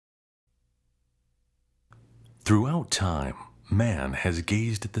Throughout time, man has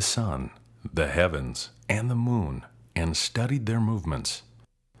gazed at the sun, the heavens, and the moon, and studied their movements.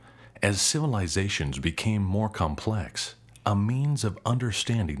 As civilizations became more complex, a means of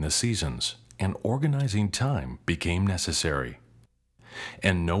understanding the seasons and organizing time became necessary.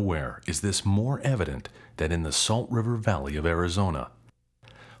 And nowhere is this more evident than in the Salt River Valley of Arizona,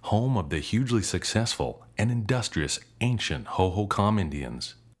 home of the hugely successful and industrious ancient Hohokam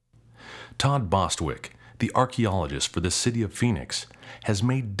Indians. Todd Bostwick, the archaeologist for the city of Phoenix, has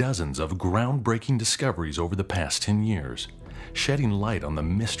made dozens of groundbreaking discoveries over the past 10 years, shedding light on the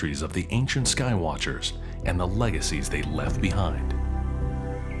mysteries of the ancient Skywatchers and the legacies they left behind.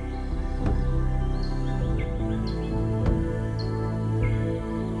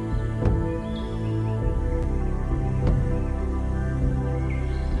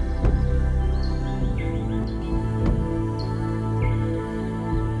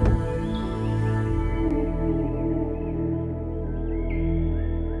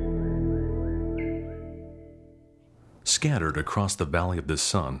 Scattered across the Valley of the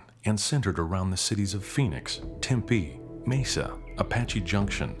Sun and centered around the cities of Phoenix, Tempe, Mesa, Apache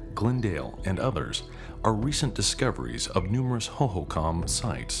Junction, Glendale, and others are recent discoveries of numerous Hohokam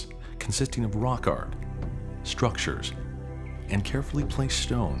sites consisting of rock art, structures, and carefully placed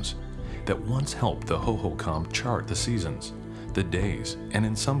stones that once helped the Hohokam chart the seasons, the days, and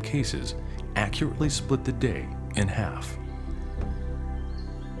in some cases, accurately split the day in half.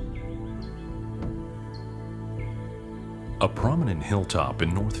 A prominent hilltop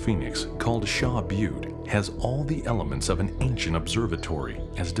in North Phoenix called Shaw Butte has all the elements of an ancient observatory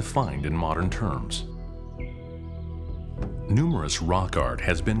as defined in modern terms. Numerous rock art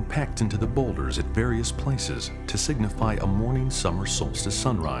has been packed into the boulders at various places to signify a morning summer solstice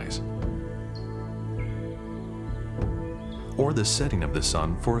sunrise, or the setting of the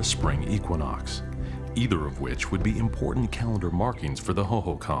sun for a spring equinox, either of which would be important calendar markings for the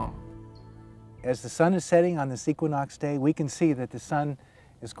Hohokam. As the sun is setting on this equinox day, we can see that the sun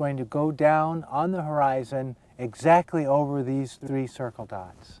is going to go down on the horizon exactly over these three circle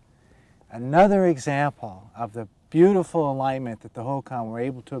dots. Another example of the beautiful alignment that the Hohokam were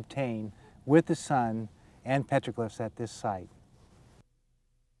able to obtain with the sun and petroglyphs at this site.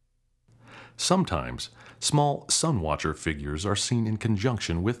 Sometimes, small sun watcher figures are seen in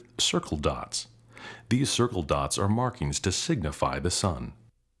conjunction with circle dots. These circle dots are markings to signify the sun.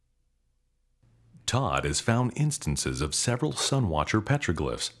 Todd has found instances of several sun watcher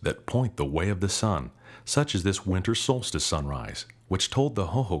petroglyphs that point the way of the sun, such as this winter solstice sunrise, which told the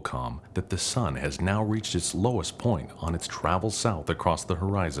Hohokam that the sun has now reached its lowest point on its travel south across the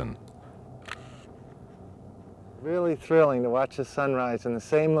horizon. Really thrilling to watch the sunrise in the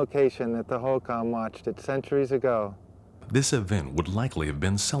same location that the Hohokam watched it centuries ago. This event would likely have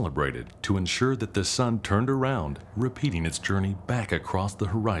been celebrated to ensure that the sun turned around, repeating its journey back across the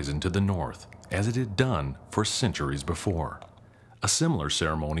horizon to the north, as it had done for centuries before. A similar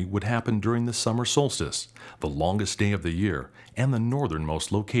ceremony would happen during the summer solstice, the longest day of the year and the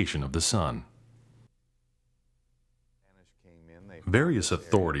northernmost location of the sun. Various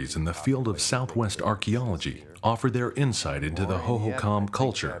authorities in the field of Southwest archaeology offer their insight into the Hohokam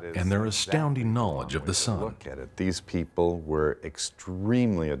culture and their astounding knowledge of the sun. Look at it. These people were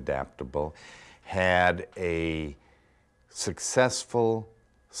extremely adaptable, had a successful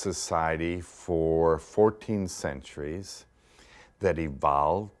society for 14 centuries that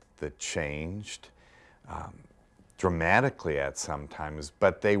evolved, that changed dramatically at some times,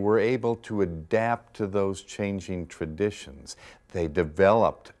 but they were able to adapt to those changing traditions. They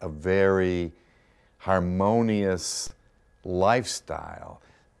developed a very harmonious lifestyle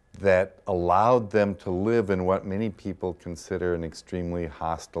that allowed them to live in what many people consider an extremely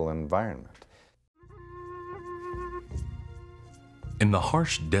hostile environment. In the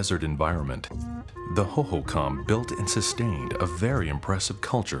harsh desert environment, the Hohokam built and sustained a very impressive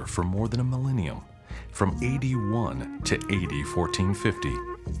culture for more than a millennium, from AD 1 to AD 1450.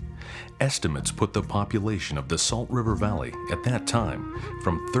 Estimates put the population of the Salt River Valley at that time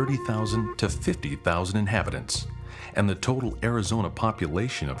from 30,000 to 50,000 inhabitants, and the total Arizona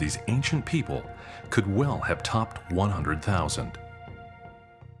population of these ancient people could well have topped 100,000.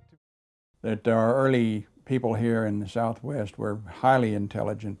 That our early people here in the Southwest were highly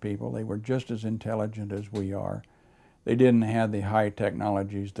intelligent people. They were just as intelligent as we are. They didn't have the high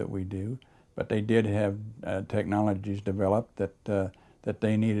technologies that we do, but they did have technologies developed that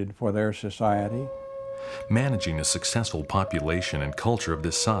they needed for their society. Managing a successful population and culture of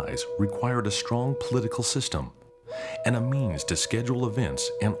this size required a strong political system and a means to schedule events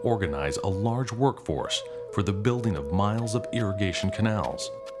and organize a large workforce for the building of miles of irrigation canals.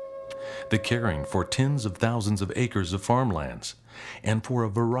 the caring for tens of thousands of acres of farmlands, and for a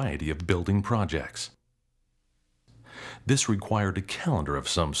variety of building projects. This required a calendar of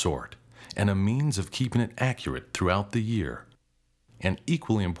some sort, and a means of keeping it accurate throughout the year, and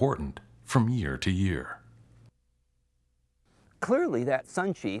equally important, from year to year. Clearly, that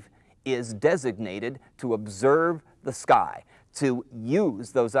sun chief is designated to observe the sky, to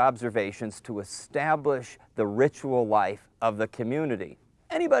use those observations to establish the ritual life of the community.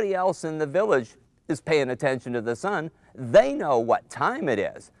 Anybody else in the village is paying attention to the sun. They know what time it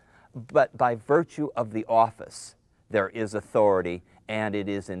is, but by virtue of the office, there is authority, and it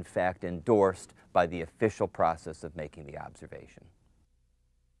is in fact endorsed by the official process of making the observation.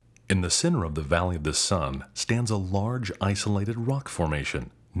 In the center of the Valley of the Sun stands a large isolated rock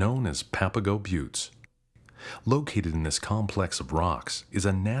formation known as Papago Buttes. Located in this complex of rocks is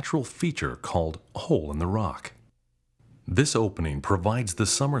a natural feature called a hole in the rock. This opening provides the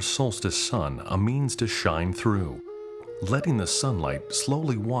summer solstice sun a means to shine through, letting the sunlight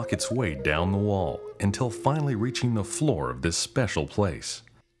slowly walk its way down the wall until finally reaching the floor of this special place.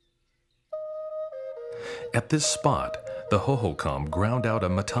 At this spot, the Hohokam ground out a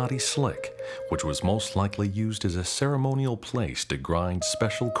matati slick, which was most likely used as a ceremonial place to grind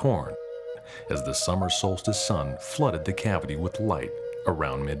special corn, as the summer solstice sun flooded the cavity with light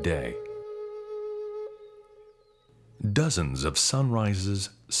around midday. Dozens of sunrises,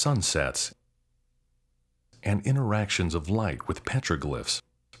 sunsets, and interactions of light with petroglyphs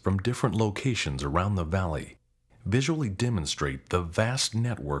from different locations around the valley visually demonstrate the vast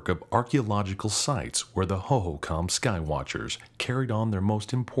network of archaeological sites where the Hohokam Skywatchers carried on their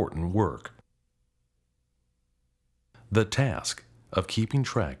most important work: the task of keeping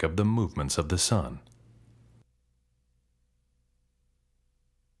track of the movements of the sun.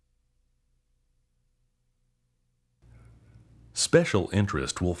 Special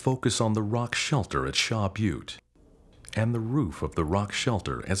interest will focus on the rock shelter at Shaw Butte and the roof of the rock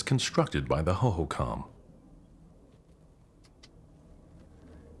shelter as constructed by the Hohokam.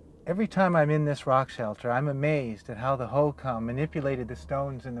 Every time I'm in this rock shelter, I'm amazed at how the Hohokam manipulated the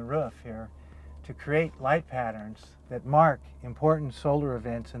stones in the roof here to create light patterns that mark important solar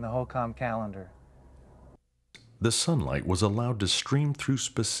events in the Hohokam calendar. The sunlight was allowed to stream through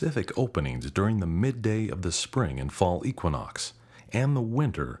specific openings during the midday of the spring and fall equinox and the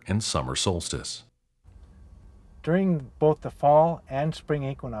winter and summer solstice. During both the fall and spring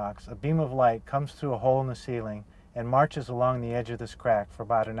equinox, a beam of light comes through a hole in the ceiling and marches along the edge of this crack for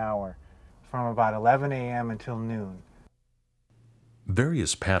about an hour, from about 11 a.m. until noon.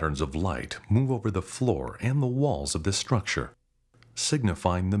 Various patterns of light move over the floor and the walls of this structure,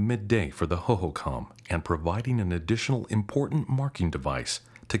 signifying the midday for the Hohokam and providing an additional important marking device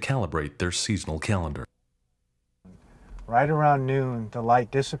to calibrate their seasonal calendar. Right around noon, the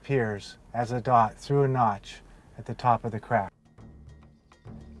light disappears as a dot through a notch at the top of the crack.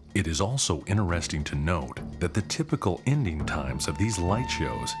 It is also interesting to note that the typical ending times of these light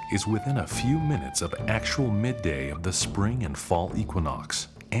shows is within a few minutes of actual midday of the spring and fall equinox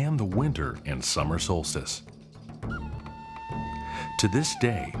and the winter and summer solstice. To this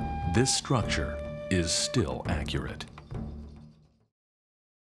day, this structure is still accurate.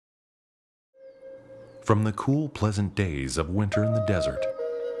 From the cool, pleasant days of winter in the desert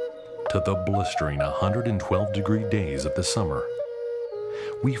to the blistering 112-degree days of the summer,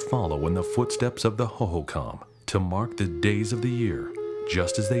 we follow in the footsteps of the Hohokam to mark the days of the year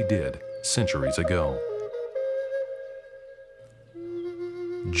just as they did centuries ago.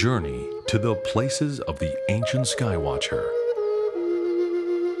 Journey to the places of the ancient Skywatcher.